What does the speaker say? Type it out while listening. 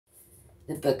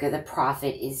The book of the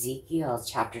prophet Ezekiel,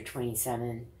 chapter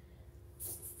 27.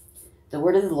 The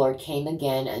word of the Lord came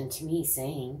again unto me,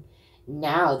 saying,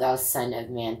 Now, thou son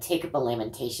of man, take up a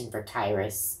lamentation for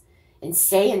Tyrus, and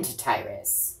say unto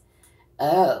Tyrus,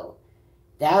 O,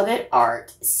 thou that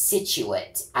art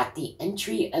situate at the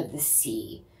entry of the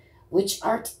sea, which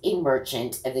art a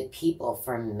merchant of the people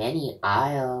from many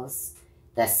isles,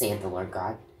 thus saith the Lord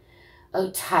God, O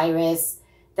Tyrus,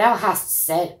 thou hast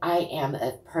said, I am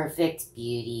of perfect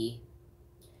beauty.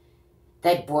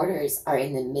 Thy borders are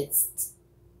in the midst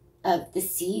of the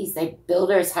seas. Thy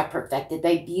builders have perfected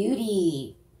thy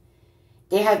beauty.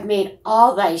 They have made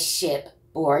all thy ship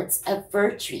boards of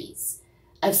fir trees,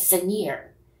 of Senir.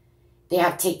 They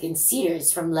have taken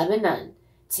cedars from Lebanon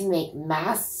to make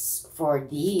masts for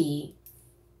thee.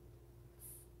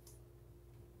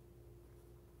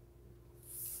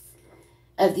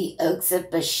 Of the oaks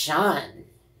of Bashan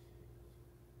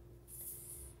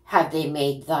have they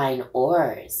made thine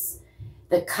oars.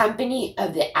 The company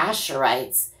of the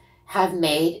Asherites have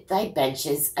made thy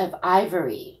benches of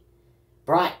ivory,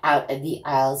 brought out of the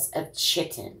isles of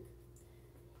Chittim.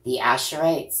 The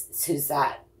Asherites, who's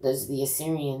that? Those are the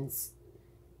Assyrians.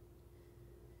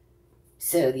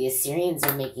 So the Assyrians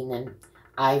are making them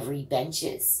ivory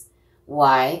benches.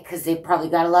 Why? Because they probably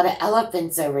got a lot of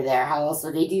elephants over there. How else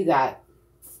would they do that?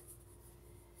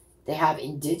 They have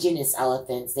indigenous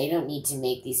elephants. They don't need to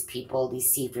make these people,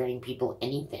 these seafaring people,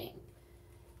 anything,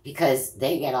 because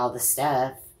they get all the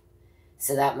stuff.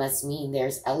 So that must mean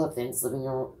there's elephants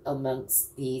living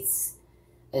amongst these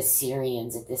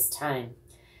Assyrians at this time.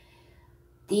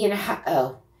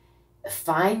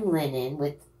 Fine linen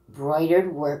with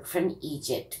broidered work from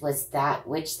Egypt was that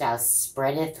which thou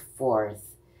spreadeth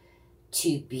forth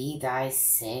to be thy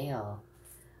sail.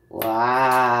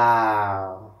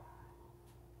 Wow.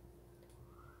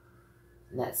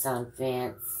 Doesn't that sound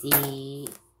fancy?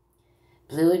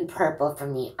 Blue and purple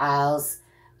from the isles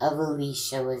of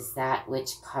Elisha was that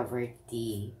which covered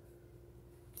thee.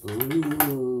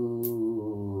 Ooh.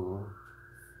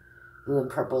 Blue and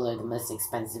purple are the most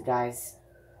expensive dyes,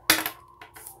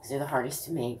 because they're the hardest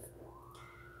to make.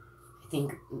 I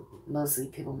think mostly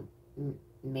people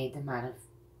made them out of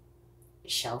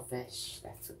shellfish.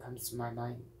 That's what comes to my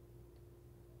mind.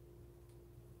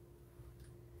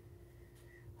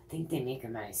 I think they make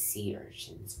them out of sea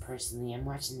urchins. Personally, I'm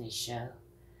watching this show,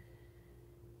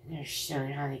 and they're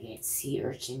showing how they get sea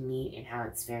urchin meat and how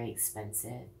it's very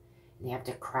expensive. And they have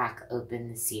to crack open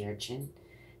the sea urchin,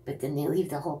 but then they leave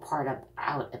the whole part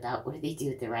out about what do they do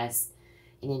with the rest.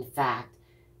 And in fact,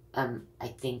 I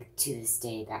think to this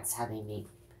day that's how they make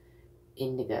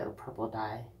indigo, purple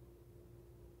dye,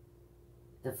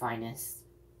 the finest.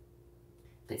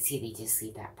 But see, they just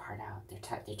leave that part out. They're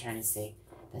trying to say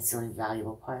that's the only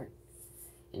valuable part.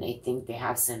 And I think they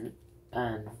have some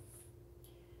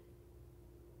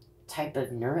type of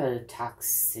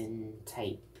neurotoxin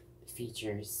type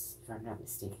features, if I'm not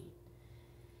mistaken.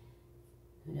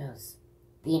 Who knows?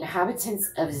 The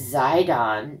inhabitants of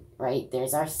Zidon, right?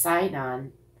 There's our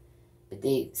Sidon, but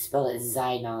they spell it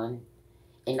Zidon.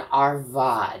 And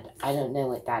Arvad. I don't know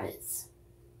what that is,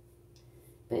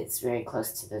 but it's very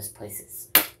close to those places.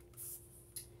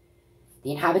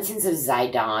 The inhabitants of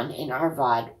Zidon and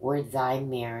Arvad were thy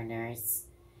mariners.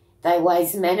 Thy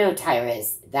wise men, O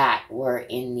Tyrus, that were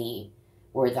in thee,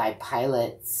 were thy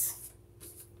pilots.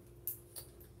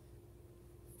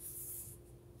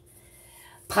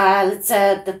 Pilots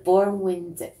of the four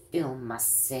winds that fill my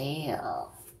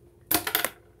sail.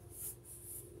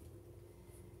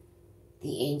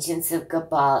 The ancients of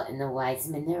Gabal and the wise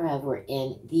men thereof were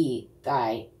in thee,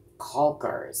 thy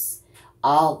caulkers.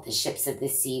 All the ships of the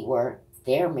sea were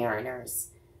their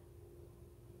mariners,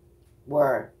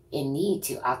 were in thee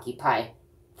to occupy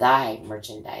thy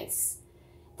merchandise.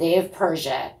 They of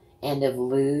Persia and of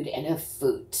Lud and of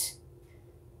Phut.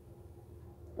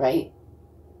 Right?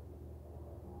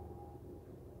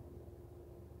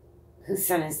 Whose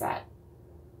son is that?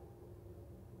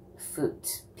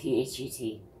 Phut.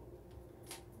 P-H-U-T.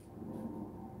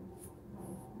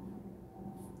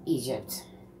 Egypt.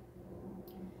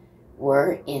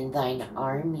 Were in thine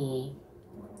army.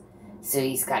 So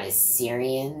he's got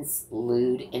Assyrians,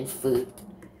 Lud, and Phut,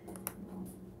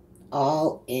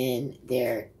 all in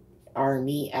their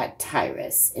army at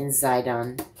Tyrus in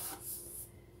Zidon.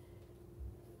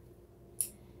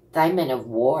 Thy men of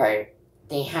war,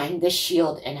 they hanged the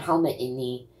shield and helmet in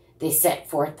thee. They set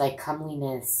forth thy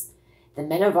comeliness. The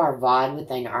men of Arvad with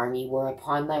thine army were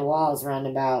upon thy walls round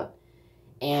about,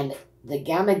 and the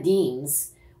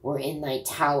Gammadims were in thy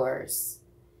towers.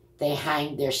 They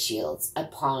hanged their shields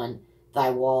upon thy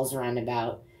walls round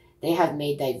about. They have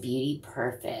made thy beauty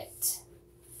perfect.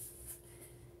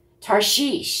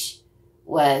 Tarshish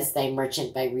was thy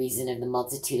merchant by reason of the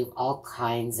multitude of all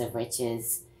kinds of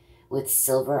riches, with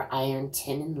silver, iron,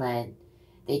 tin, and lead.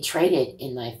 They traded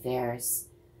in thy fairs.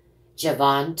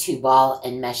 Javan, Tubal,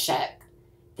 and Meshech,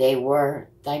 they were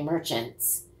thy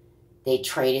merchants. They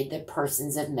traded the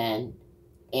persons of men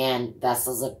and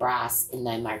vessels of brass in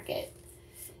thy market.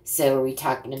 So are we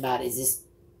talking about, is this,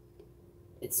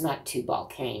 it's not Tubal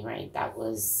Cain, right? That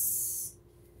was,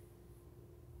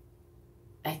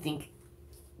 I think,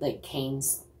 like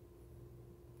Cain's,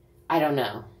 I don't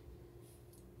know.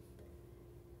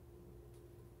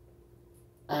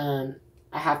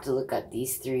 I have to look up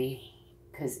these three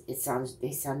because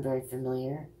they sound very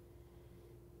familiar.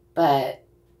 But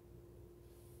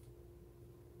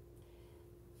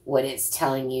what it's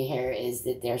telling you here is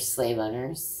that they're slave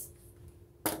owners.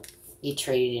 They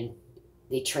traded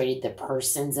the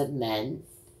persons of men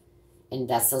and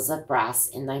vessels of brass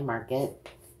in thy market.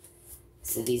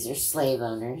 So these are slave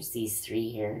owners, these three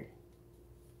here.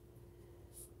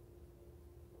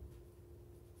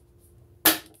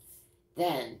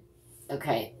 Then,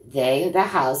 okay, they, the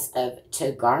house of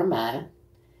Togarmah,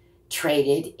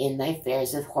 traded in thy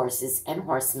fairs with horses and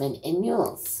horsemen and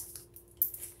mules.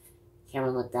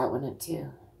 Cameron looked that one up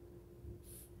too.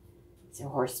 These are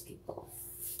horse people.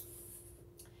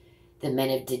 The men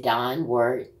of Dedan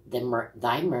were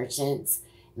thy merchants.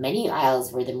 Many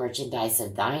isles were the merchandise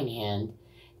of thine hand.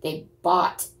 They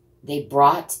brought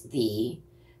thee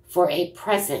for a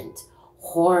present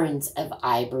horns of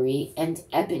ivory and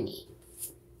ebony.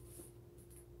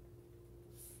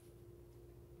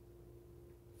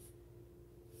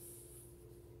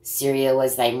 Syria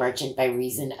was thy merchant by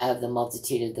reason of the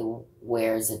multitude of the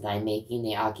wares of thy making.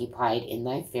 They occupied in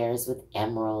thy fairs with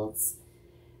emeralds,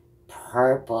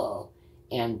 purple,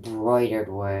 and broidered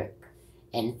work,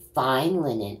 and fine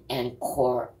linen, and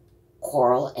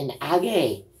coral and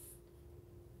agate.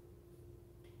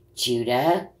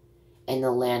 Judah and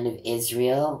the land of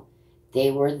Israel,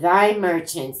 they were thy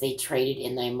merchants. They traded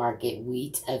in thy market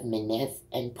wheat of Minnith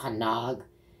and Panag,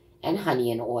 and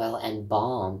honey and oil and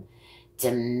balm.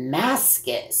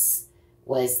 Damascus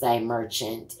was thy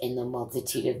merchant in the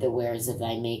multitude of the wares of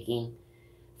thy making,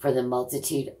 for the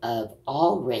multitude of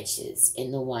all riches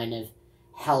in the wine of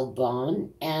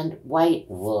Helbon and white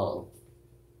wool.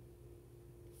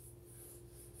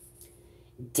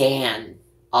 Dan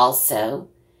also,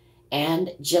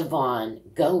 and Javan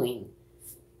going.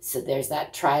 So there's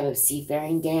that tribe of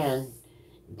seafaring Dan.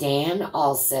 Dan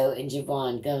also and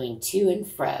Javan going to and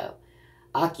fro,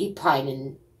 occupied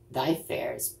in thy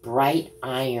fairs, bright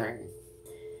iron.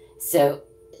 So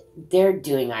they're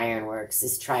doing ironworks,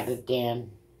 this tribe of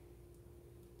Dan.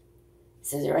 It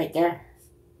says it right there.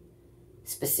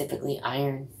 Specifically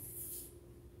iron.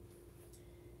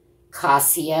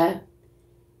 Cassia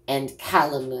and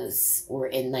Calamus were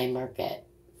in thy market.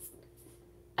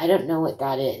 I don't know what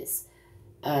that is.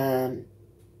 Calamus,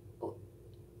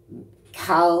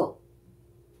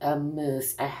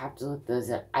 I have to look those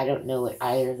up. I don't know what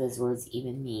either of those words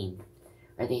even mean.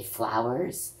 Are they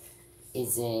flowers?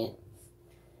 Is it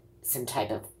some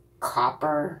type of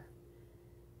copper?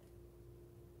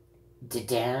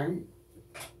 Dedan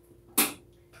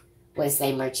was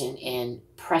thy merchant in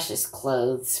precious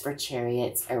clothes for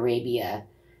chariots, Arabia,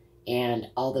 and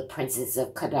all the princes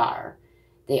of Kedar.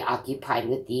 They occupied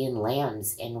with thee in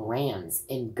lambs and rams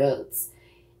and goats.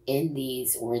 In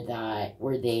these were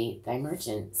they thy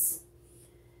merchants.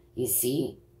 You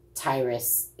see,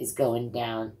 Tyrus is going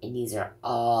down, and these are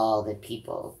all the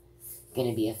people going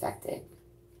to be affected.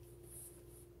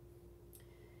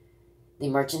 The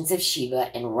merchants of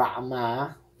Sheba and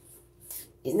Ramah.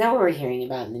 Isn't that what we're hearing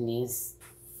about in the news?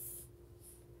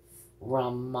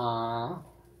 Ramah.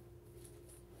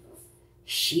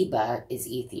 Sheba is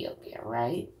Ethiopia,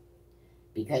 right?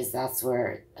 Because that's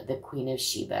where the Queen of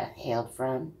Sheba hailed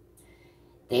from.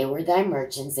 They were thy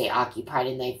merchants. They occupied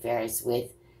in thy fairs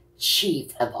with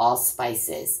chief of all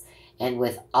spices and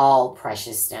with all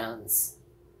precious stones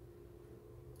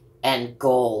and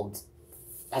gold.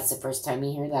 That's the first time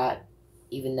you hear that,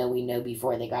 even though we know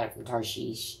before they got it from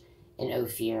Tarshish and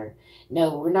Ophir.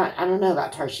 No, we're not. I don't know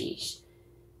about Tarshish,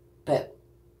 but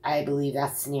I believe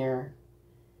that's near.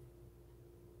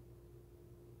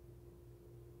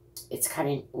 It's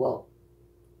kind of, well,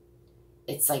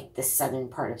 it's like the southern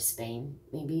part of Spain,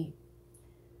 maybe.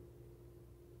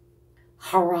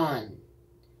 Haran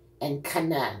and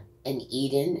Cana and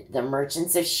Eden, the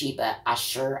merchants of Sheba,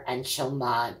 Ashur and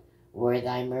Shalmad were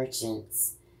thy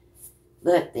merchants.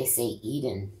 Look, they say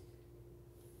Eden.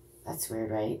 That's weird,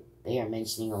 right? They are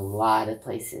mentioning a lot of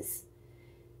places.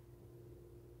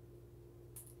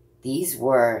 These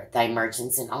were thy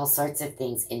merchants in all sorts of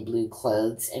things, in blue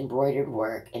clothes, embroidered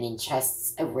work, and in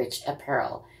chests of rich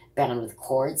apparel, bound with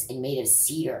cords and made of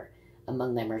cedar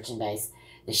among thy merchandise.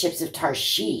 The ships of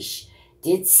Tarshish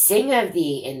did sing of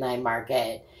thee in thy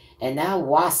market, and thou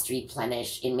wast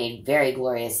replenished and made very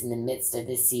glorious in the midst of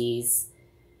the seas.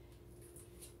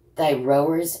 Thy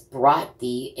rowers brought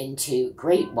thee into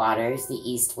great waters. The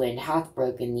east wind hath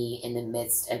broken thee in the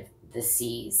midst of the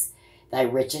seas. Thy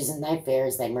riches and thy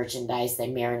fares, thy merchandise, thy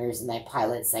mariners and thy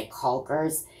pilots, thy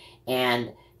caulkers,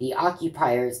 and the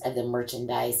occupiers of the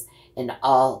merchandise, and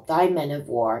all thy men of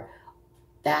war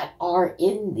that are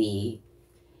in thee,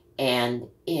 and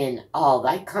in all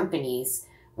thy companies,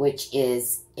 which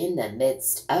is in the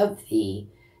midst of thee,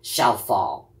 shall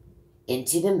fall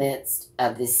into the midst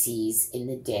of the seas in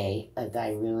the day of thy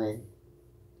ruin.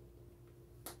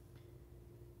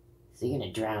 So you're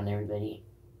going to drown everybody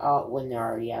when they're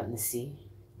already out in the sea.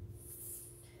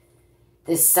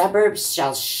 The suburbs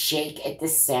shall shake at the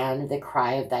sound of the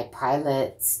cry of thy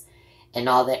pilots, and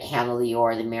all that handle the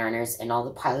oar, the mariners, and all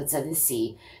the pilots of the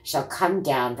sea shall come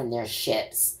down from their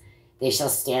ships. They shall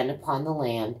stand upon the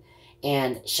land,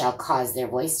 and shall cause their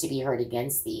voice to be heard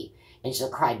against thee, and shall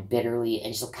cry bitterly,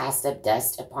 and shall cast up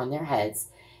dust upon their heads.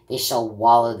 They shall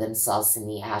wallow themselves in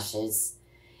the ashes,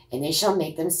 and they shall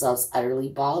make themselves utterly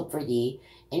bald for thee,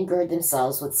 and gird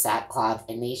themselves with sackcloth,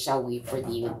 and they shall weep for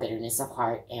thee with bitterness of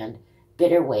heart and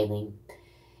bitter wailing.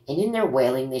 And in their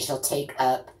wailing they shall take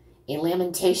up a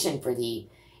lamentation for thee,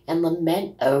 and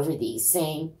lament over thee,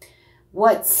 saying,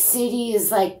 What city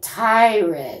is like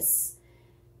Tyrus,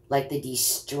 like the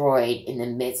destroyed in the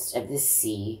midst of the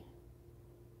sea?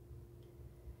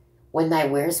 When thy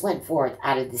wares went forth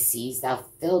out of the seas, thou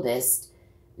filledst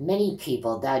many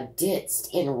people. Thou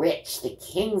didst enrich the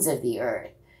kings of the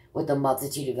earth with the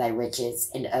multitude of thy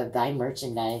riches and of thy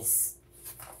merchandise.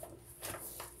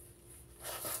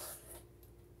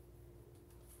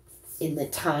 In the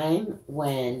time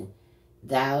when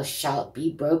thou shalt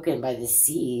be broken by the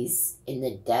seas, in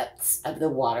the depths of the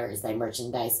waters, thy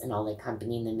merchandise and all thy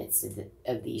company in the midst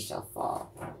of thee shall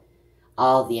fall.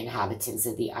 All the inhabitants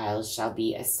of the isles shall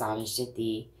be astonished at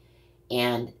thee,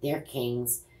 and their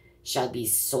kings shall be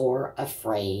sore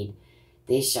afraid.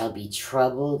 They shall be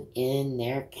troubled in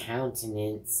their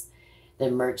countenance. The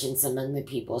merchants among the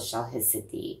people shall hiss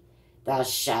at thee. Thou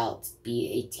shalt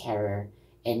be a terror,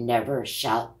 and never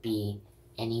shalt be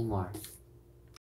any more.